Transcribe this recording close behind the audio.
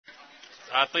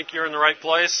I think you're in the right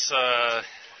place.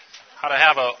 How to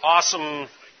have an awesome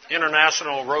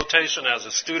international rotation as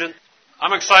a student.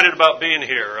 I'm excited about being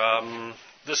here.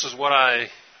 This is what I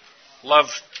love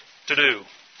to do.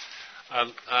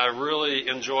 I really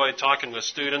enjoy talking with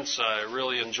students. I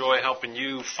really enjoy helping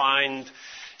you find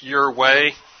your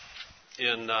way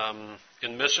in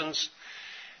missions,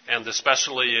 and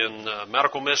especially in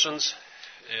medical missions.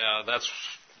 That's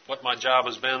what my job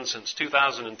has been since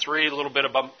 2003. A little bit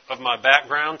of my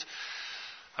background.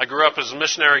 I grew up as a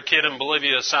missionary kid in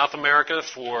Bolivia, South America,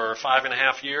 for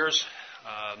 5.5 years.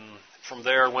 From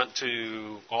there, went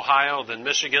to Ohio, then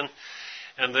Michigan,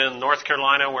 and then North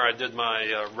Carolina, where I did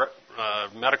my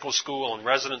medical school and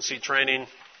residency training.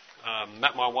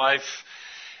 Met my wife,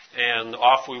 and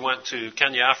off we went to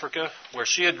Kenya, Africa, where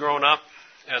she had grown up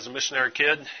as a missionary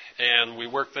kid, and we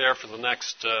worked there for the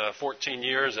next 14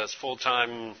 years as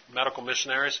full-time medical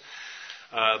missionaries.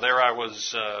 There I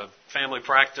was family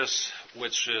practice,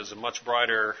 which is a much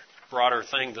broader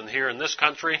thing than here in this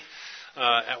country.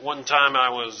 At one time I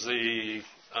was the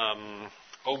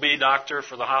OB doctor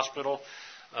for the hospital,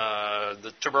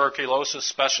 the tuberculosis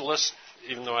specialist,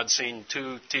 even though I'd seen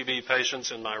 2 TB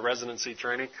patients in my residency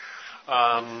training.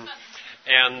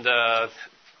 And I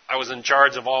was in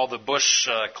charge of all the bush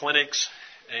clinics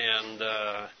and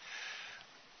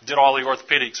did all the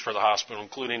orthopedics for the hospital,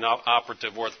 including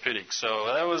operative orthopedics. So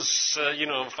that was,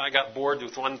 if I got bored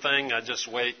with one thing, I'd just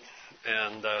wait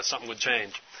and something would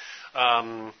change.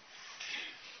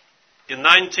 In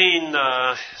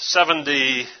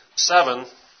 1977,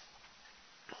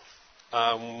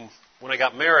 when I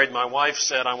got married, my wife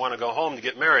said, I want to go home to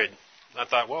get married. I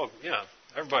thought, well, yeah,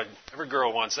 every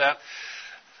girl wants that.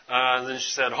 And then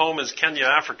she said, home is Kenya,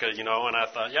 Africa, and I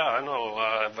thought, yeah, I know,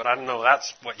 but I didn't know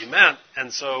that's what you meant.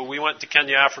 And so we went to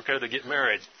Kenya, Africa to get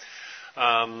married.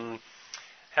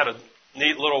 Had a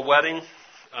neat little wedding.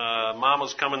 Mom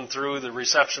was coming through the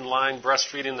reception line,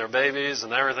 breastfeeding their babies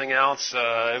and everything else.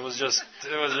 It was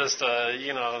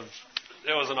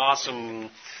an awesome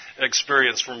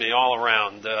experience for me all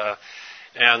around.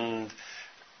 And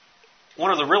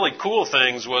one of the really cool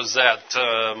things was that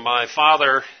my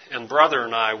father and brother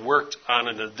and I worked on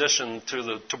an addition to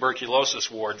the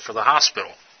tuberculosis ward for the hospital.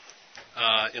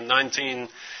 In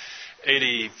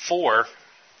 1984,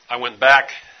 I went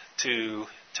back to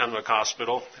Tenwick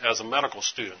Hospital as a medical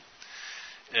student,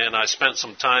 and I spent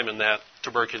some time in that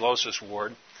tuberculosis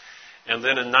ward. And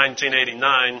then in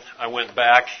 1989, I went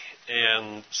back,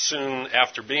 and soon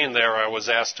after being there, I was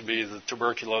asked to be the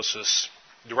tuberculosis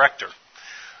director.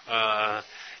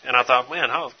 And I thought, man,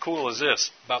 how cool is this?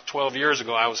 About 12 years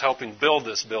ago, I was helping build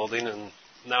this building, and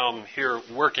now I'm here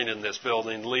working in this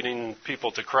building, leading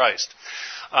people to Christ.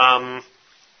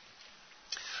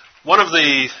 One of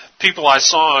the people I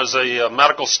saw as a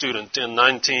medical student in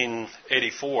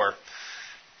 1984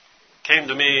 came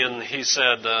to me and he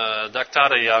said, Dr.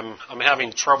 Tati, I'm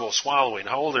having trouble swallowing.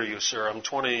 How old are you, sir? I'm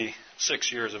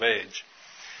 26 years of age.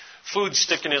 Food's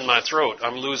sticking in my throat.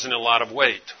 I'm losing a lot of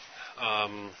weight.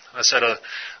 I said,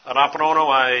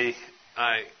 Anaparono,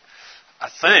 I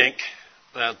think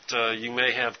that you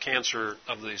may have cancer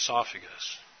of the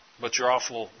esophagus, but you're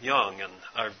awful young, and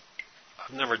I've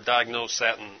never diagnosed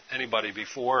that in anybody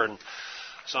before, and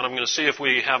so I'm going to see if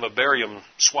we have a barium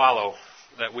swallow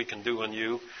that we can do on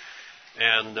you.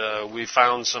 And we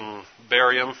found some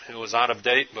barium. It was out of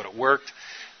date, but it worked,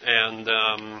 and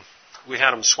we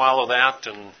had him swallow that,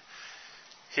 and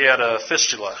he had a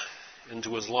fistula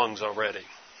into his lungs already,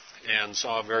 and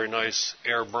saw a very nice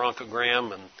air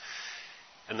bronchogram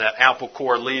and that apple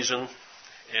core lesion,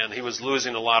 and he was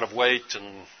losing a lot of weight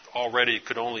and already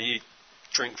could only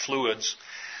drink fluids.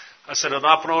 I said,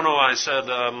 Anaparono, I said,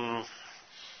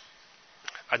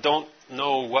 I don't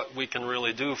know what we can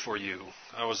really do for you.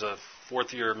 I was a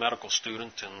 4th-year medical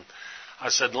student, and I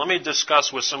said, let me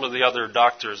discuss with some of the other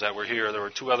doctors that were here. There were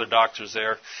 2 other doctors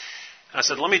there. I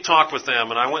said, let me talk with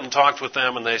them. And I went and talked with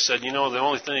them, and they said, the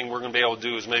only thing we're going to be able to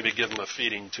do is maybe give him a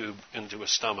feeding tube into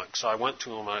his stomach. So I went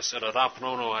to him, and I said,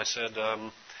 Anaparono, I said,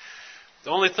 the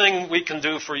only thing we can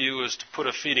do for you is to put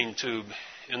a feeding tube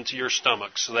into your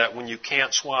stomach so that when you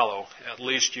can't swallow, at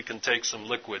least you can take some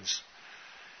liquids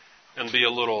and be a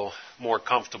little more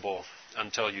comfortable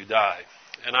until you die.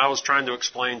 And I was trying to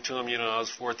explain to him, I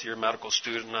was a 4th-year medical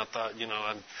student, and I thought,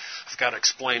 I've got to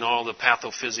explain all the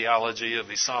pathophysiology of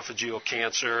esophageal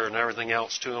cancer and everything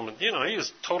else to him. And, he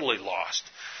was totally lost.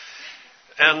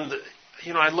 And,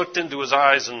 I looked into his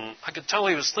eyes, and I could tell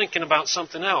he was thinking about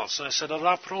something else. And I said,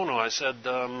 Anaparono, I said,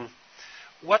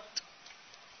 what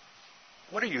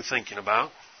are you thinking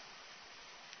about?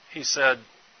 He said,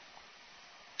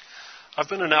 I've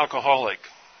been an alcoholic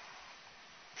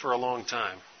for a long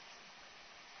time.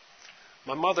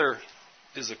 My mother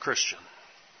is a Christian,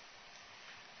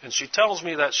 and she tells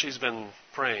me that she's been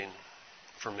praying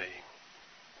for me.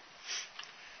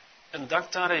 And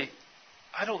Dr.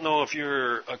 I don't know if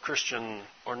you're a Christian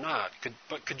or not,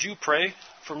 but could you pray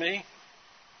for me?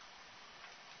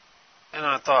 And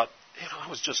I thought, I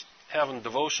was just having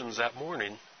devotions that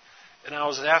morning, and I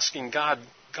was asking God,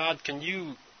 can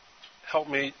you help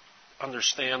me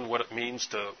understand what it means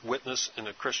to witness in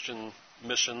a Christian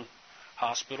mission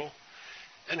hospital?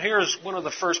 And here's one of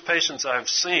the first patients I've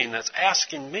seen that's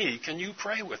asking me, can you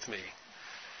pray with me?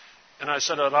 And I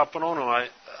said, Arapahono,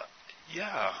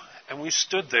 yeah. And we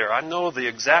stood there. I know the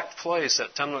exact place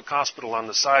at Tenwek Hospital on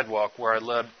the sidewalk where I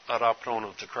led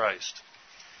Arapahono to Christ.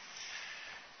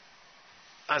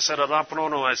 I said,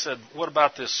 Arapahono, what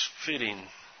about this feeding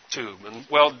tube? And,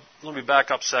 well, let me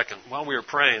back up a second. While we were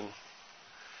praying,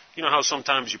 you know how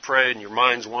sometimes you pray and your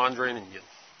mind's wandering and you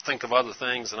think of other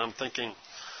things, and I'm thinking,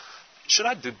 should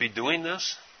I be doing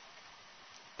this?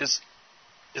 Is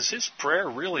his prayer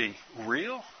really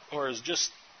real? Or is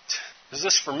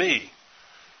this for me?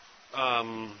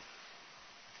 And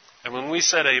when we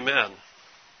said amen,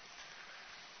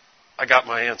 I got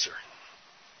my answer.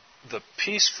 The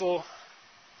peaceful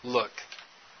look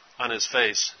on his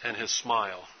face and his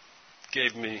smile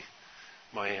gave me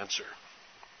my answer.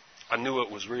 I knew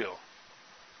it was real.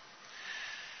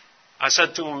 I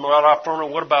said to him,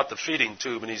 what about the feeding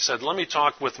tube? And he said, let me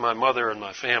talk with my mother and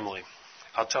my family.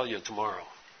 I'll tell you tomorrow.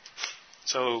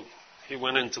 So he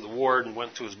went into the ward and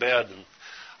went to his bed. And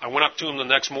I went up to him the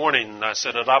next morning and I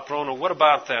said, Arapahono, what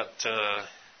about that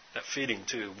feeding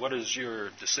tube? What is your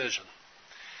decision?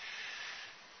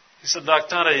 He said,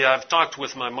 Dr. I've talked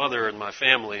with my mother and my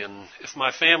family, and if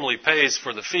my family pays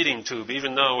for the feeding tube,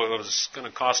 even though it was going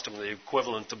to cost them the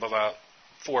equivalent of about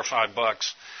 $4 or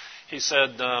 $5, he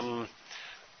said,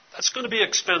 that's going to be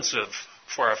expensive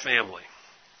for our family.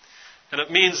 And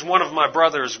it means one of my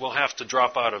brothers will have to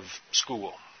drop out of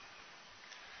school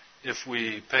if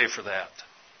we pay for that.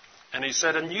 And he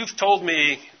said, and you've told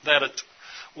me that it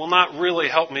will not really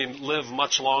help me live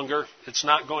much longer. It's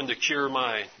not going to cure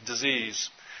my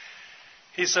disease.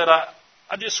 He said, I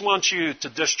just want you to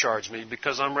discharge me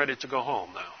because I'm ready to go home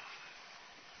now.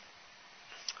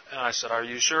 And I said, are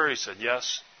you sure? He said,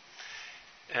 yes.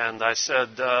 And I said,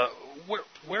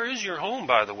 where is your home,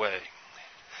 by the way?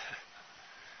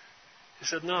 He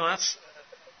said, no, that's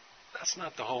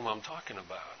not the home I'm talking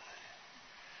about.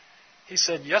 He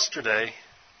said, yesterday,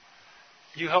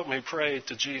 you helped me pray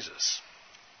to Jesus,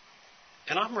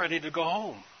 and I'm ready to go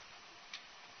home.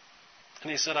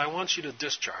 And he said, I want you to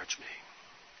discharge me.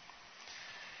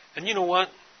 And you know what?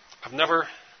 I've never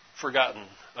forgotten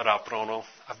Arapahono.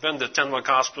 I've been to Tenwek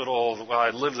Hospital. Well, I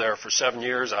lived there for 7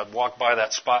 years. I'd walk by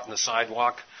that spot in the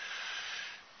sidewalk.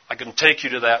 I can take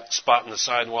you to that spot in the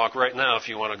sidewalk right now if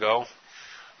you want to go.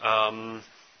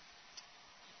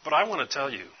 But I want to tell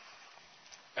you,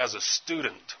 as a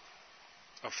student,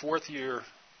 a fourth-year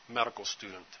medical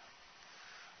student,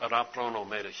 Arapahono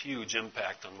made a huge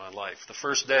impact on my life. The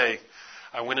first day,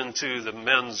 I went into the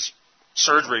men's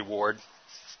surgery ward,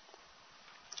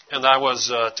 and I was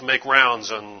to make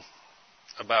rounds on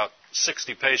about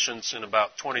 60 patients in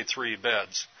about 23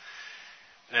 beds.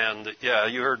 And, yeah,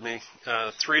 you heard me.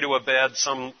 3 to a bed,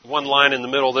 one line in the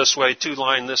middle this way, 2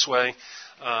 line this way.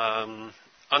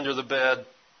 Under the bed,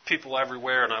 people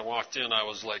everywhere, and I walked in, I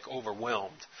was like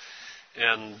overwhelmed.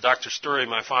 And Dr. Sturry,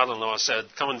 my father-in-law, said,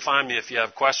 come and find me if you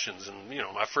have questions. And,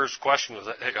 my first question was,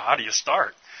 hey, how do you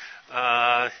start?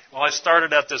 Well, I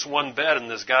started at this one bed,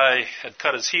 and this guy had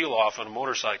cut his heel off on a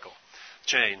motorcycle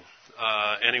chain.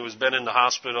 And he was been in the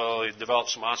hospital. He developed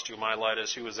some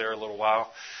osteomyelitis. He was there a little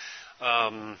while.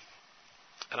 And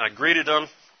I greeted him,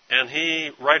 and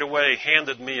he right away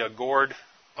handed me a gourd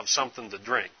of something to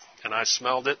drink. And I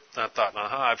smelled it, and I thought,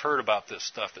 I've heard about this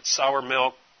stuff. It's sour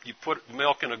milk. You put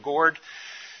milk in a gourd.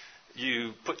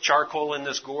 You put charcoal in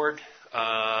this gourd.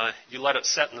 You let it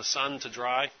set in the sun to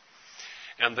dry.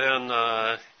 And then,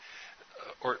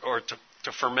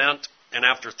 to ferment. And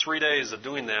after 3 days of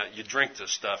doing that, you drink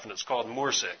this stuff, and it's called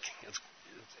Moorsik.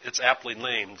 It's aptly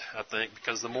named, I think,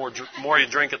 because the more you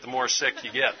drink it, the more sick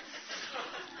you get.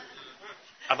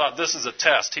 I thought, this is a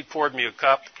test. He poured me a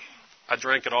cup. I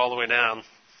drank it all the way down.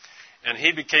 And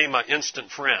he became my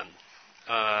instant friend.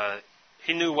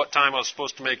 He knew what time I was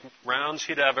supposed to make rounds.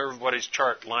 He'd have everybody's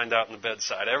chart lined out in the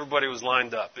bedside. Everybody was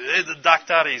lined up. Hey, the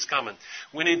Dr. He's coming.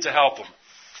 We need to help him.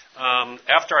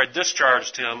 After I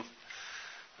discharged him,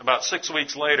 about 6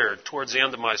 weeks later, towards the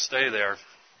end of my stay there,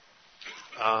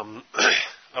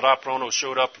 Arapahono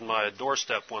showed up on my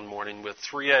doorstep one morning with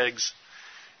 3 eggs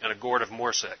and a gourd of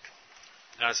Moorsik.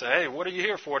 And I say, hey, what are you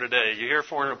here for today? You here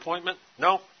for an appointment?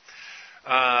 No.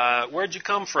 Where'd you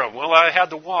come from? Well, I had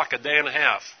to walk a day and a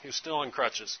half. He was still in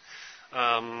crutches.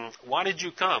 Why did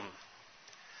you come?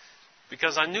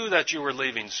 Because I knew that you were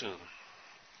leaving soon.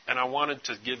 And I wanted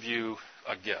to give you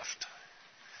a gift.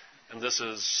 And this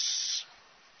is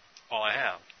all I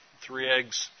have. 3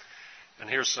 eggs, and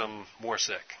here's some more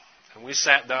sick. And we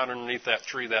sat down underneath that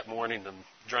tree that morning and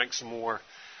drank some more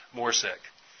sick.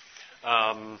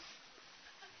 I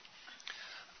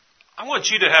want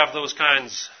you to have those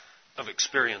kinds of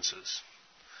experiences.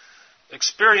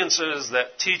 Experiences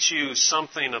that teach you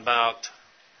something about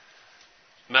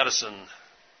medicine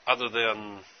other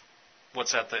than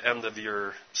what's at the end of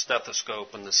your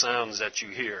stethoscope and the sounds that you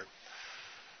hear.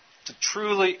 To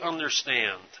truly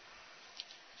understand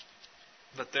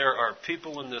that there are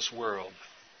people in this world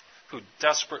who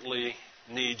desperately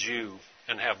need you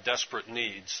and have desperate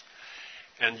needs.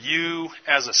 And you,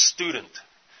 as a student,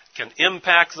 can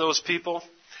impact those people,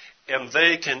 and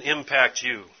they can impact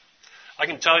you. I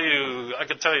could tell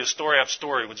you story after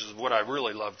story, which is what I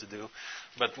really love to do,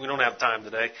 but we don't have time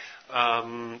today.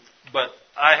 But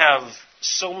I have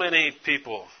so many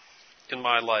people in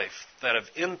my life that have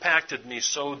impacted me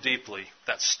so deeply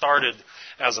that started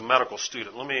as a medical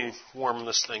student. Let me warm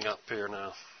this thing up here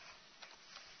now.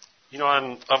 You know,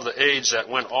 I'm of the age that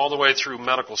went all the way through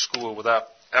medical school without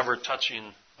ever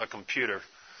touching a computer.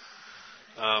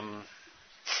 I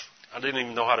didn't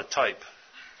even know how to type.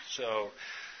 So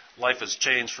life has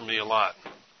changed for me a lot.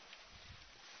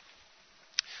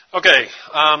 Okay,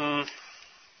 I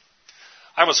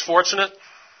was fortunate.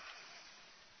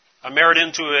 I married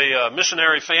into a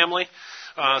missionary family.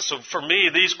 So for me,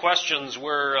 these questions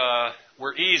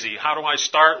were easy. How do I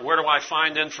start? Where do I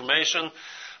find information?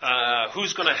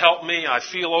 Who's going to help me? I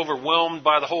feel overwhelmed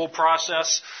by the whole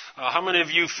process. How many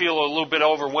of you feel a little bit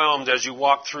overwhelmed as you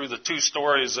walk through the 2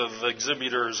 stories of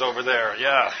exhibitors over there?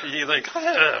 Yeah, you think,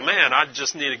 man, I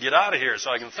just need to get out of here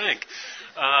so I can think.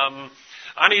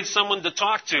 I need someone to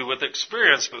talk to with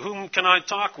experience, but whom can I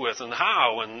talk with and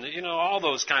how? And, you know, all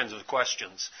those kinds of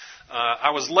questions.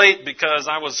 I was late because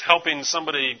I was helping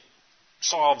somebody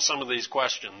solve some of these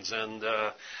questions. And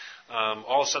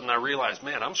all of a sudden I realized,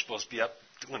 man, I'm supposed to be up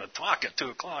doing a talk at 2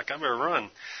 o'clock. I better run.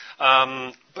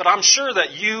 But I'm sure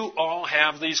that you all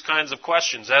have these kinds of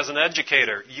questions. As an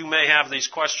educator, you may have these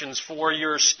questions for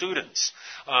your students.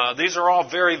 These are all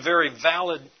very, very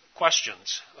valid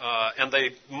questions, and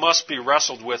they must be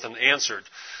wrestled with and answered.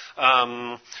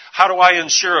 How do I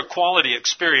ensure a quality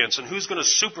experience, and who's going to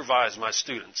supervise my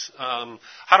students?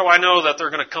 How do I know that they're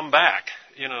going to come back,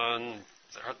 you know, and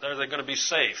are they going to be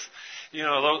safe? You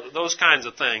know, those kinds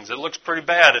of things. It looks pretty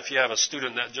bad if you have a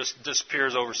student that just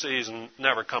disappears overseas and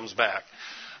never comes back.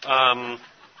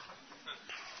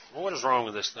 What is wrong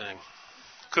with this thing?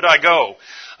 Could I go?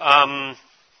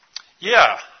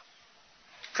 Yeah.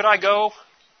 Could I go?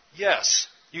 Yes.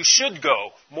 You should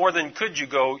go. More than could you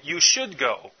go, you should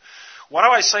go. Why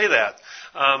do I say that?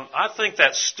 I think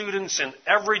that students in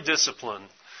every discipline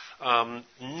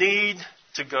need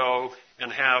to go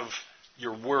and have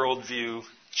your worldview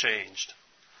changed.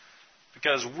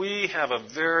 Because we have a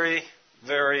very,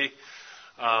 very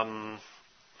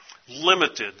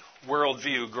limited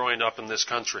worldview growing up in this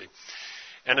country.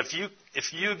 And if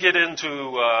you get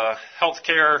into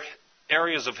healthcare,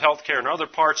 areas of healthcare in other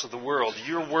parts of the world,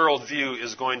 your worldview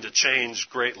is going to change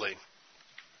greatly.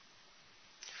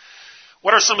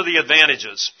 What are some of the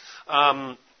advantages?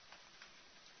 I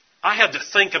had to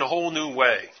think in a whole new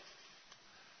way.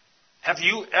 Have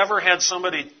you ever had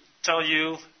somebody tell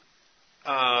you,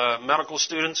 medical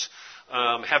students,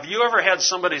 have you ever had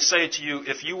somebody say to you,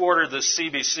 if you order this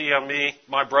CBC on me,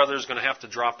 my brother's going to have to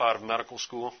drop out of medical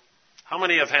school? How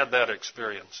many have had that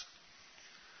experience?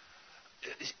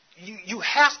 You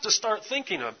have to start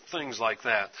thinking of things like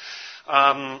that.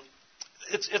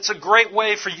 It's a great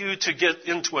way for you to get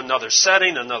into another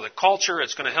setting, another culture.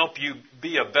 It's going to help you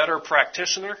be a better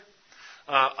practitioner.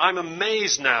 I'm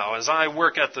amazed now as I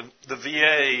work at the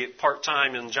VA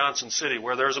part-time in Johnson City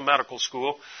where there's a medical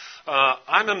school.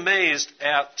 I'm amazed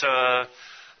at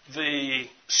the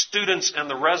students and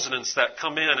the residents that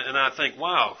come in, and I think,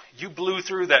 wow, you blew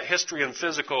through that history and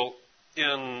physical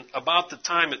in about the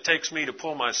time it takes me to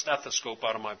pull my stethoscope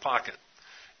out of my pocket.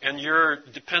 And you're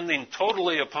depending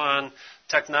totally upon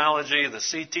technology, the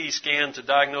CT scan to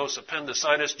diagnose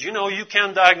appendicitis. Do you know you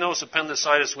can diagnose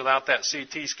appendicitis without that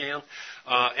CT scan?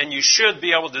 And you should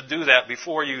be able to do that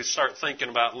before you start thinking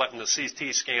about letting the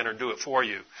CT scanner do it for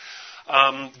you.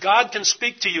 God can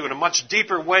speak to you in a much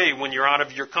deeper way when you're out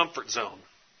of your comfort zone.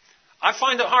 I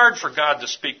find it hard for God to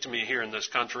speak to me here in this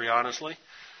country, honestly.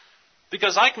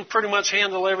 Because I can pretty much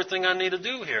handle everything I need to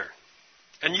do here.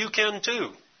 And you can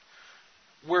too.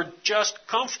 We're just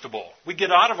comfortable. We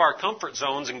get out of our comfort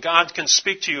zones and God can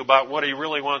speak to you about what He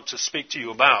really wants to speak to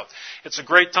you about. It's a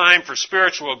great time for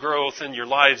spiritual growth in your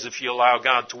lives if you allow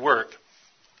God to work.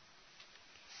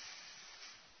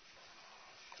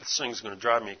 This thing's going to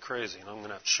drive me crazy and I'm going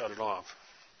to have to shut it off.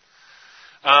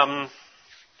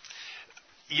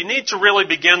 You need to really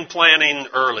begin planning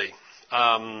early.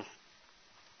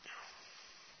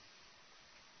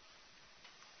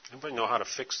 Anybody know how to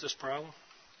fix this problem?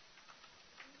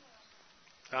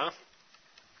 Huh?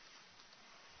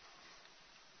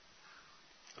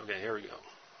 Okay, here we go.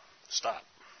 Stop.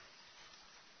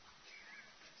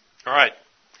 All right.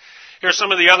 Here's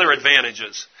some of the other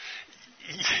advantages.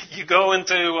 You go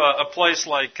into a place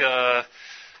like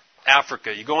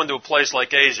Africa. You go into a place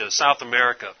like Asia, South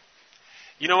America.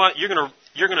 You know what? You're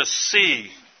gonna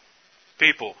see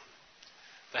people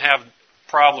that have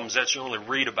problems that you only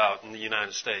read about in the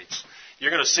United States.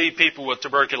 You're going to see people with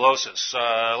tuberculosis.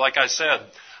 Like I said,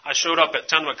 I showed up at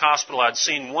Tenwek Hospital. I'd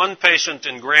seen one patient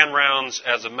in grand rounds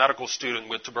as a medical student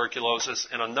with tuberculosis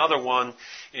and another one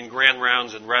in grand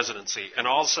rounds in residency. And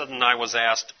all of a sudden I was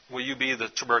asked, will you be the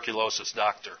tuberculosis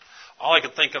doctor? All I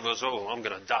could think of was, I'm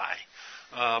going to die.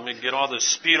 I'm going to get all this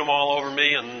sputum all over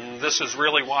me, and this is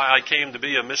really why I came to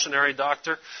be a missionary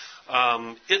doctor.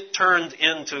 It turned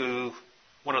into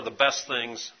one of the best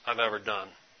things I've ever done.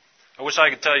 I wish I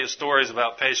could tell you stories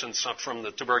about patients from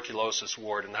the tuberculosis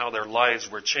ward and how their lives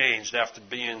were changed after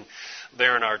being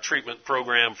there in our treatment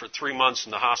program for 3 months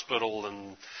in the hospital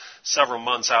and several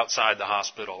months outside the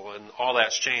hospital. And all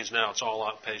that's changed now. It's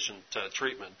all outpatient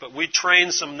treatment. But we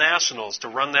trained some nationals to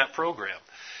run that program.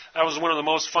 That was one of the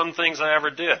most fun things I ever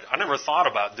did. I never thought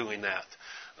about doing that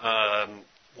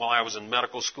while I was in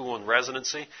medical school and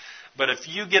residency. But if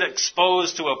you get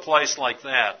exposed to a place like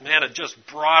that, man, it just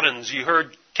broadens. You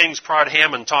heard King's Prod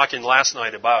Hammond talking last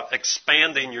night about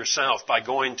expanding yourself by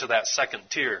going to that second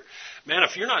tier. Man,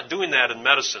 if you're not doing that in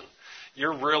medicine,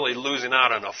 you're really losing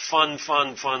out on a fun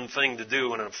thing to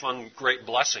do and a fun, great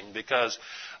blessing, because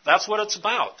that's what it's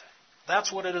about. That's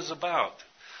what it is about.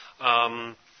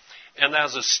 And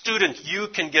as a student, you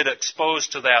can get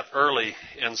exposed to that early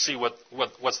and see what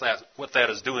that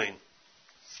is doing.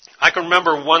 I can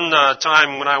remember one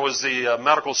time when I was the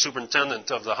medical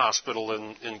superintendent of the hospital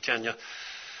in Kenya.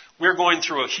 We were going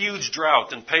through a huge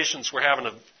drought, and patients were having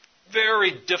a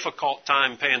very difficult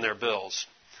time paying their bills.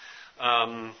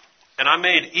 And I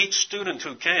made each student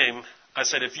who came, I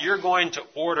said, if you're going to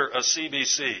order a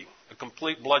CBC, a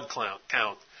complete blood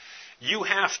count, you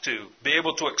have to be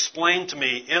able to explain to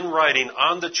me in writing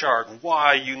on the chart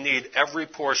why you need every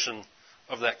portion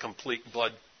of that complete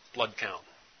blood count.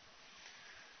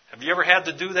 Have you ever had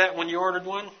to do that when you ordered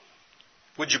one?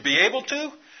 Would you be able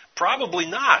to? Probably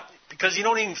not, because you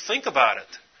don't even think about it.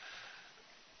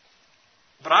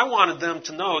 But I wanted them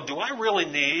to know, do I really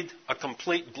need a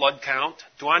complete blood count?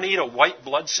 Do I need a white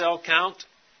blood cell count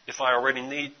if I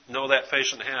already know that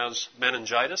patient has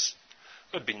meningitis?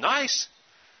 It would be nice.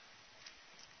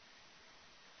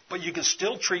 But you can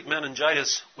still treat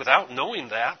meningitis without knowing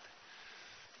that.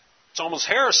 It's almost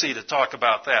heresy to talk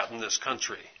about that in this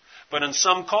country. But in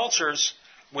some cultures,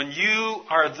 when you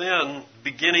are then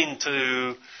beginning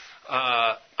to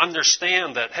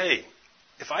understand that, hey,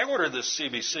 if I order this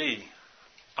CBC,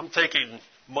 I'm taking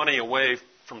money away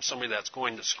from somebody that's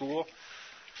going to school,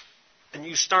 and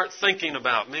you start thinking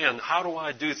about, man, how do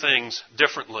I do things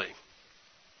differently?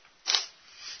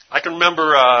 I can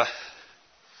remember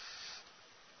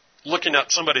looking up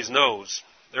somebody's nose.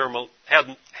 They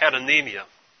had anemia.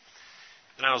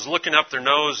 And I was looking up their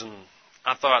nose, and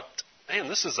I thought, man,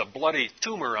 this is a bloody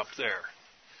tumor up there.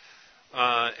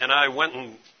 And I went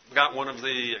and got one of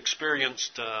the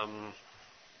experienced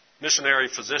missionary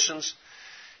physicians,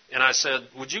 and I said,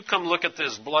 would you come look at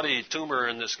this bloody tumor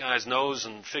in this guy's nose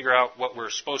and figure out what we're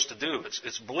supposed to do?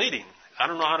 It's bleeding. I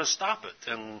don't know how to stop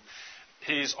it. And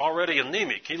he's already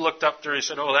anemic. He looked up there and he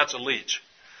said, that's a leech.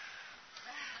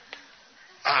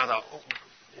 I thought,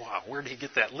 wow, where did he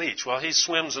get that leech? Well, he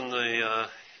swims in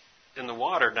the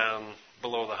water down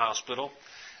below the hospital.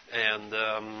 And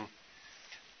the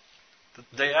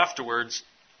day afterwards,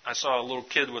 I saw a little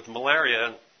kid with malaria,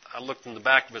 and I looked in the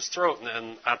back of his throat,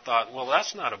 and I thought, well,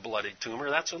 that's not a bloody tumor,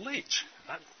 that's a leech.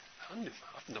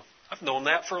 I've known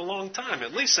that for a long time,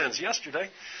 at least since yesterday.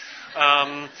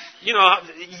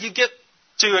 You get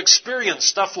to experience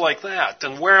stuff like that,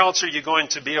 and where else are you going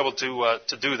to be able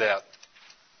to do that?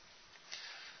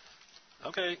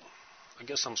 Okay, I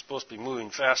guess I'm supposed to be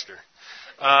moving faster.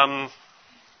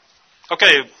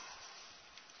 Okay,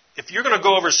 if you're going to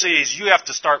go overseas, you have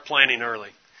to start planning early.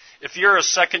 If you're a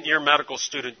second-year medical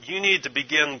student, you need to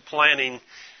begin planning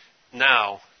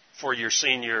now for your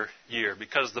senior year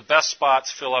because the best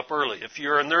spots fill up early. If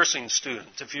you're a nursing student,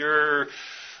 if you're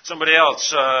somebody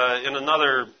else in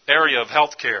another area of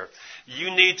healthcare, you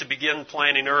need to begin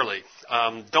planning early.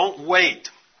 Don't wait.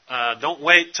 Don't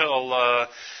wait till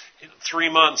 3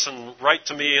 months and write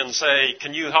to me and say,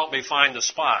 can you help me find a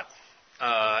spot?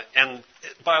 And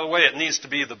by the way, it needs to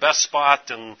be the best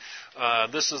spot, and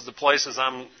this is the places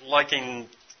I'm liking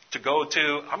to go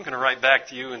to. I'm going to write back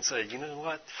to you and say, you know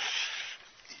what?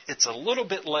 It's a little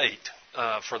bit late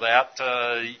for that.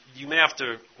 You may have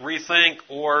to rethink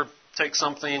or take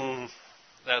something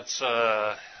that's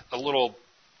a little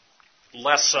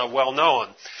less well-known.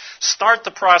 Start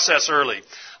the process early.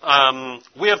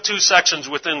 We have 2 sections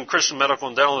within Christian Medical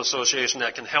and Dental Association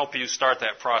that can help you start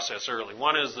that process early.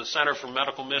 One is the Center for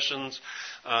Medical Missions,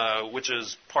 which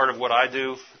is part of what I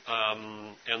do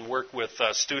and work with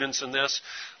students in this.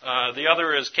 The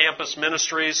other is Campus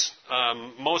Ministries.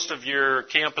 Most of your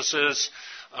campuses,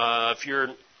 if you're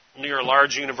near a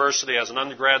large university as an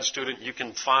undergrad student, you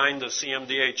can find a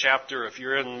CMDA chapter. If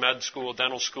you're in med school,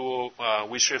 dental school,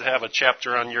 we should have a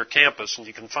chapter on your campus, and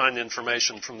you can find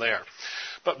information from there.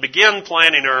 But begin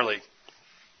planning early.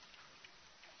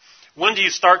 When do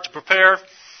you start to prepare?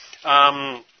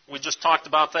 We just talked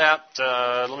about that.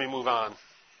 Let me move on.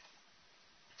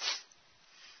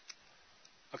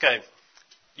 Okay.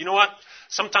 You know what?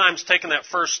 Sometimes taking that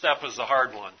first step is the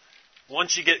hard one.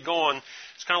 Once you get going,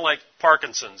 it's kind of like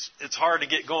Parkinson's. It's hard to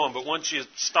get going, but once you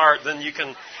start, then you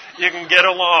can get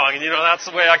along. And, that's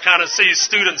the way I kind of see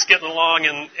students getting along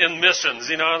in missions.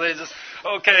 They just,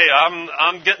 okay,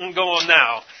 I'm getting going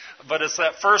now. But it's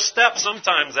that first step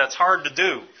sometimes that's hard to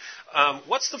do.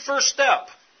 What's the first step?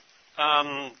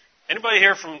 Anybody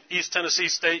here from East Tennessee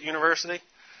State University?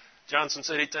 Johnson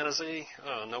City, Tennessee?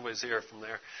 Oh, nobody's here from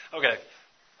there. Okay.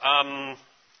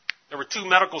 There were 2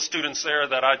 medical students there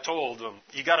that I told them,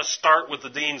 you got to start with the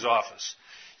dean's office.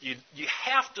 You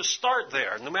have to start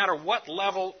there. No matter what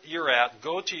level you're at,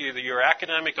 go to your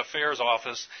academic affairs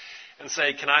office and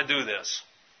say, can I do this?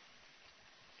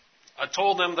 I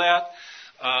told them that.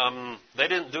 They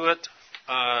didn't do it.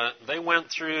 They went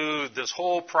through this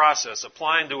whole process,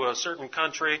 applying to a certain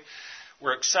country,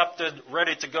 were accepted,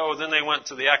 ready to go. Then they went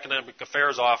to the academic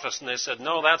affairs office and they said,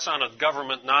 no, that's on a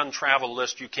government non-travel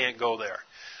list. You can't go there.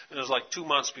 And it was like 2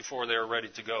 months before they were ready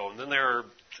to go. And then they were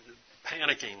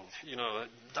panicking.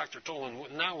 Dr.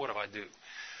 Tolan, now what do I do?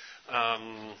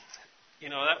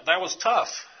 That was tough.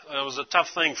 It was a tough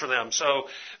thing for them. So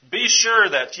be sure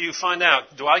that you find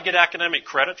out, do I get academic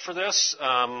credit for this?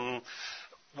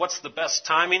 What's the best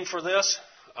timing for this?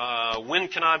 When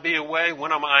can I be away?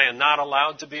 When am I not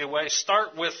allowed to be away?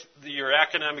 Start with your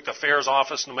academic affairs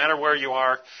office, no matter where you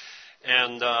are,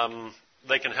 and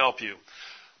they can help you.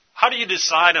 How do you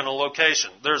decide on a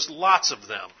location? There's lots of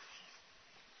them.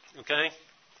 Okay?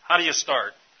 How do you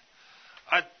start?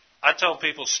 I tell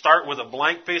people start with a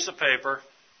blank piece of paper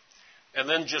and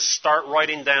then just start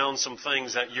writing down some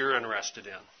things that you're interested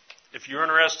in. If you're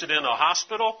interested in a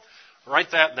hospital,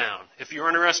 write that down. If you're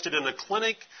interested in a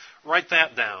clinic, write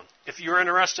that down. If you're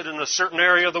interested in a certain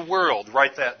area of the world,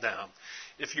 write that down.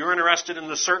 If you're interested in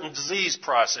a certain disease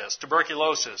process,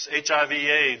 tuberculosis, HIV,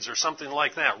 AIDS, or something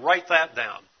like that, write that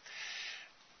down.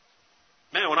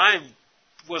 Man, when I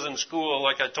was in school,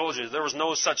 like I told you, there was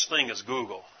no such thing as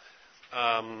Google.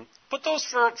 Put those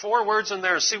 4 words in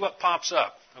there and see what pops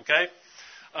up, okay?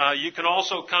 You can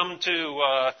also come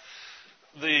to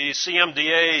the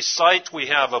CMDA site. We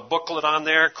have a booklet on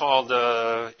there called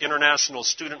International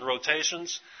Student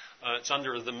Rotations. It's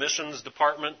under the Missions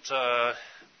Department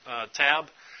tab.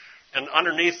 And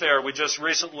underneath there, we just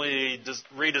recently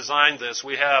redesigned this.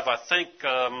 We have, I think,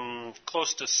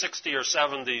 close to 60 or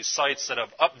 70 sites that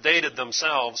have updated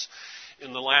themselves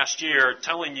in the last year,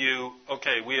 telling you,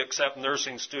 okay, we accept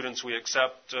nursing students, we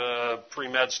accept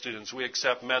pre-med students, we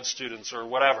accept med students or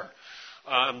whatever,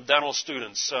 dental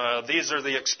students. These are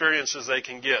the experiences they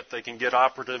can get. They can get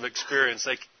operative experience.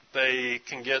 They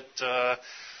can get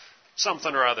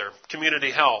something or other,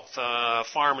 community health,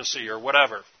 pharmacy, or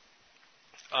whatever.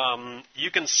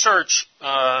 You can search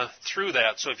through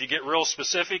that. So if you get real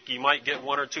specific, you might get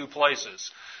 1 or 2 places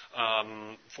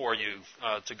for you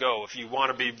to go. If you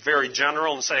want to be very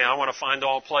general and say, I want to find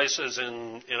all places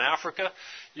in Africa,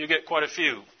 you get quite a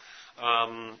few.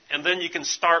 And then you can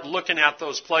start looking at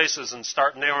those places and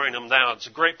start narrowing them down. It's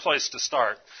a great place to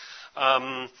start.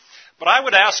 But I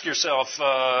would ask yourself,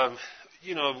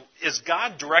 is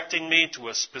God directing me to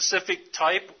a specific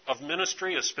type of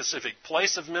ministry, a specific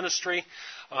place of ministry?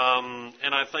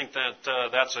 And I think that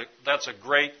that's a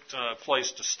great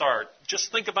place to start.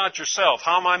 Just think about yourself.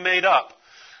 How am I made up?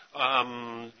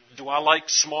 Do I like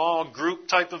small group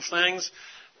type of things?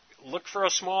 Look for a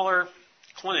smaller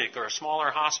clinic or a smaller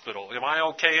hospital. Am I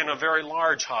okay in a very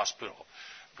large hospital?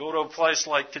 Go to a place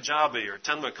like Kajabi or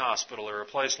Tenwek Hospital or a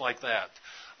place like that.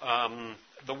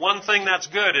 The one thing that's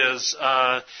good is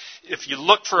if you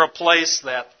look for a place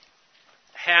that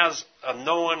has a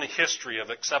known history of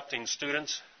accepting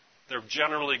students, they're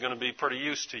generally going to be pretty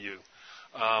used to you.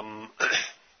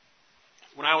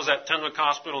 When I was at Tenwek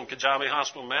Hospital and Kajabi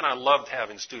Hospital, man, I loved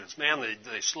having students. Man,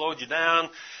 they slowed you down.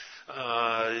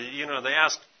 They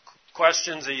asked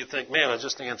questions that you think, man, I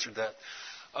just answered that.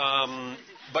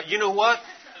 But you know what?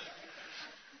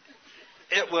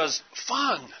 It was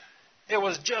fun. It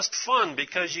was just fun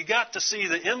because you got to see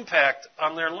the impact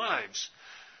on their lives.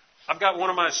 I've got one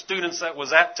of my students that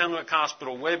was at Tenwek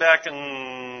Hospital way back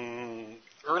in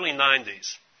early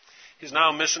 90s. He's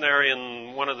now a missionary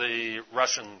in one of the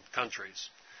Russian countries.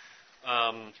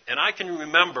 And I can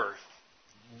remember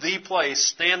the place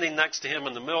standing next to him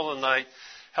in the middle of the night,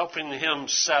 helping him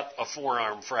set a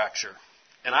forearm fracture.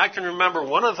 And I can remember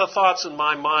one of the thoughts in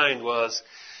my mind was,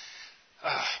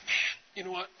 man, you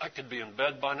know what? I could be in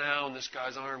bed by now, and this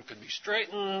guy's arm could be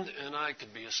straightened, and I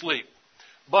could be asleep.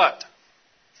 But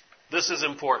this is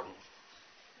important.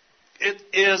 It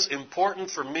is important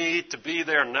for me to be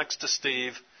there next to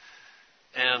Steve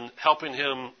and helping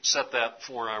him set that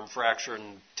forearm fracture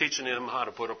and teaching him how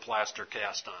to put a plaster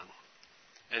cast on.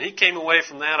 And he came away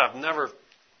from that. I've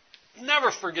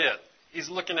never forget. He's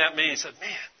looking at me. He said, man,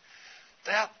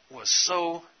 that was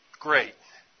so great.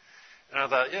 And I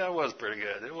thought, yeah, it was pretty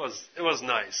good. It was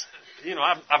nice. You know,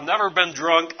 I've never been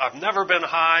drunk. I've never been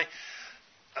high.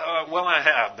 Well, I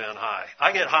have been high.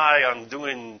 I get high on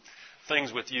doing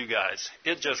things with you guys.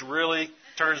 It just really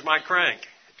turns my crank.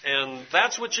 And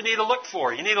that's what you need to look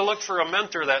for. You need to look for a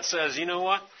mentor that says, you know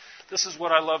what? This is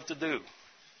what I love to do.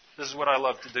 This is what I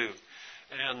love to do.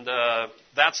 And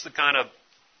that's the kind of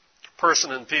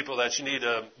person and people that you need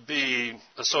to be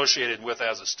associated with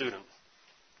as a student.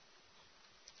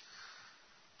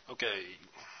 Okay.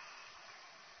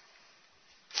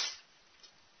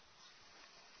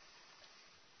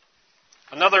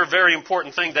 Another very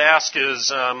important thing to ask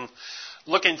is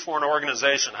looking for an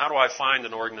organization. How do I find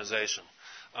an organization?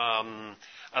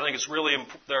 I think it's really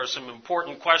there are some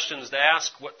important questions to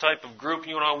ask. What type of group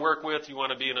you want to work with? You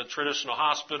want to be in a traditional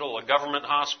hospital, a government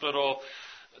hospital,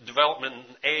 development and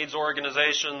AIDS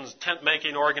organizations,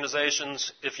 tent-making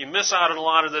organizations. If you miss out on a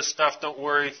lot of this stuff, don't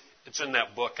worry. It's in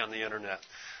that book on the internet.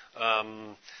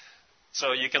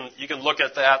 So you can look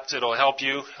at that. It'll help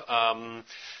you.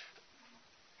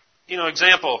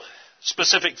 Example,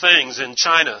 specific things in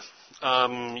China.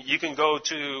 You can go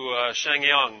to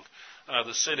Shenyang,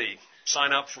 the city,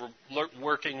 sign up for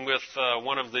working with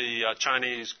one of the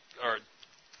Chinese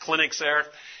clinics there,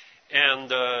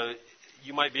 and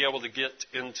you might be able to get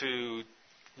into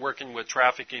working with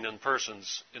trafficking in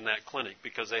persons in that clinic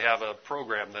because they have a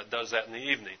program that does that in the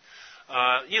evening.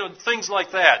 Things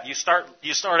like that. You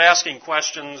start asking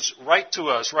questions. Write to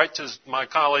us. Write to my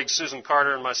colleague Susan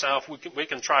Carter and myself. We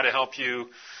can try to help you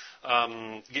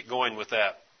get going with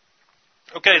that.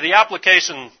 Okay, the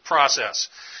application process.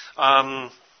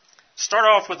 Start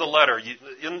off with a letter.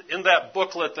 In that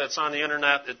booklet that's on the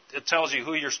internet, it tells you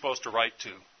who you're supposed to write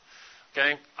to.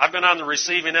 Okay, I've been on the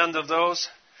receiving end of those.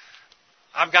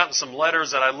 I've gotten some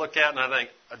letters that I look at and I think,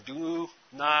 I do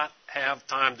not have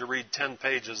time to read 10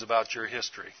 pages about your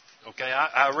history. Okay,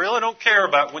 I really don't care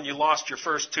about when you lost your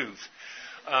first tooth.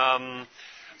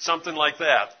 Something like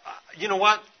that. You know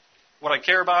what? What I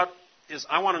care about is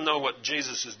I want to know what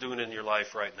Jesus is doing in your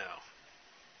life right now.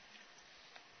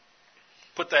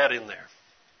 Put that in there.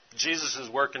 Jesus is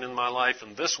working in my life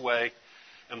in this way,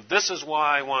 and this is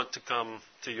why I want to come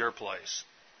to your place.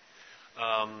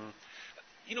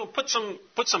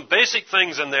 Put some basic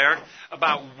things in there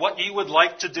about what you would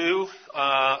like to do,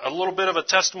 a little bit of a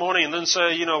testimony, and then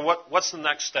say, what's the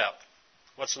next step?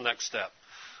 What's the next step?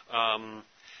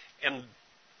 And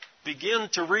begin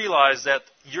to realize that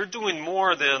you're doing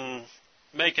more than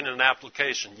making an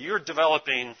application. You're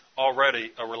developing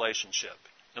already a relationship.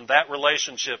 And that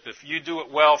relationship, if you do it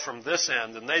well from this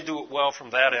end and they do it well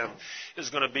from that end, is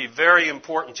going to be very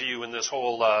important to you in this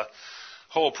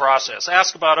whole process.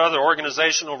 Ask about other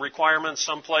organizational requirements.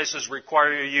 Some places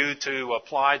require you to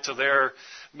apply to their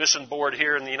mission board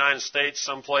here in the United States.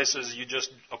 Some places you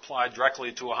just apply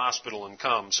directly to a hospital and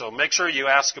come. So make sure you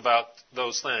ask about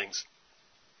those things.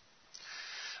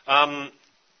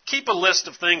 Keep a list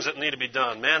of things that need to be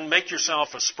done. Man, make yourself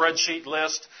a spreadsheet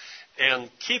list and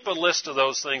keep a list of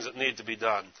those things that need to be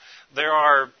done. There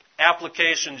are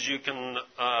applications you can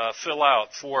fill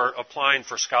out for applying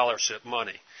for scholarship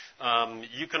money.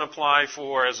 You can apply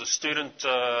for, as a student,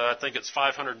 I think it's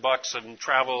 $500 in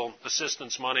travel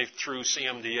assistance money through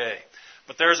CMDA.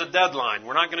 But there's a deadline.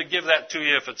 We're not going to give that to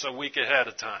you if it's a week ahead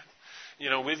of time.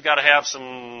 We've got to have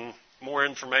some more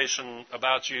information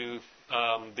about you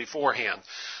beforehand.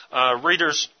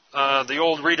 The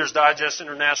old Reader's Digest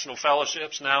International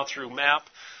Fellowships, now through MAP,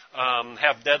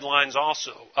 have deadlines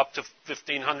also, up to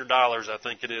 $1,500, I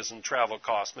think it is, in travel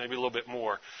costs, maybe a little bit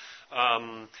more.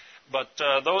 But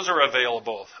those are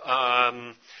available.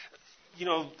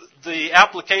 The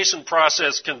application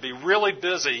process can be really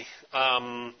busy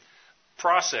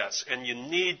process, and you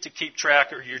need to keep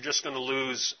track, or you're just going to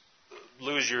lose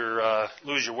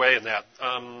your way in that.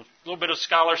 A little bit of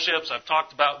scholarships. I've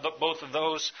talked about both of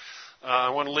those. I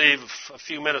want to leave a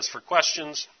few minutes for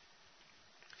questions.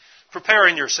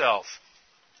 Preparing yourself.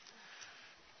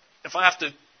 If I have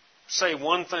to say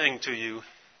one thing to you,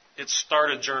 it's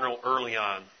start a journal early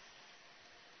on.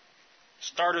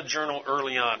 Start a journal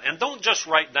early on. And don't just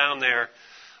write down there,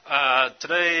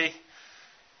 today,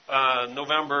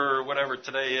 November, whatever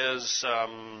today is,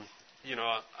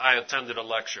 I attended a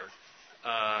lecture.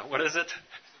 What is it?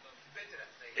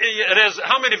 It is.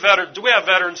 How many veterans? Do we have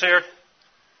veterans here?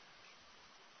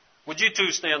 Would you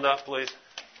two stand up, please?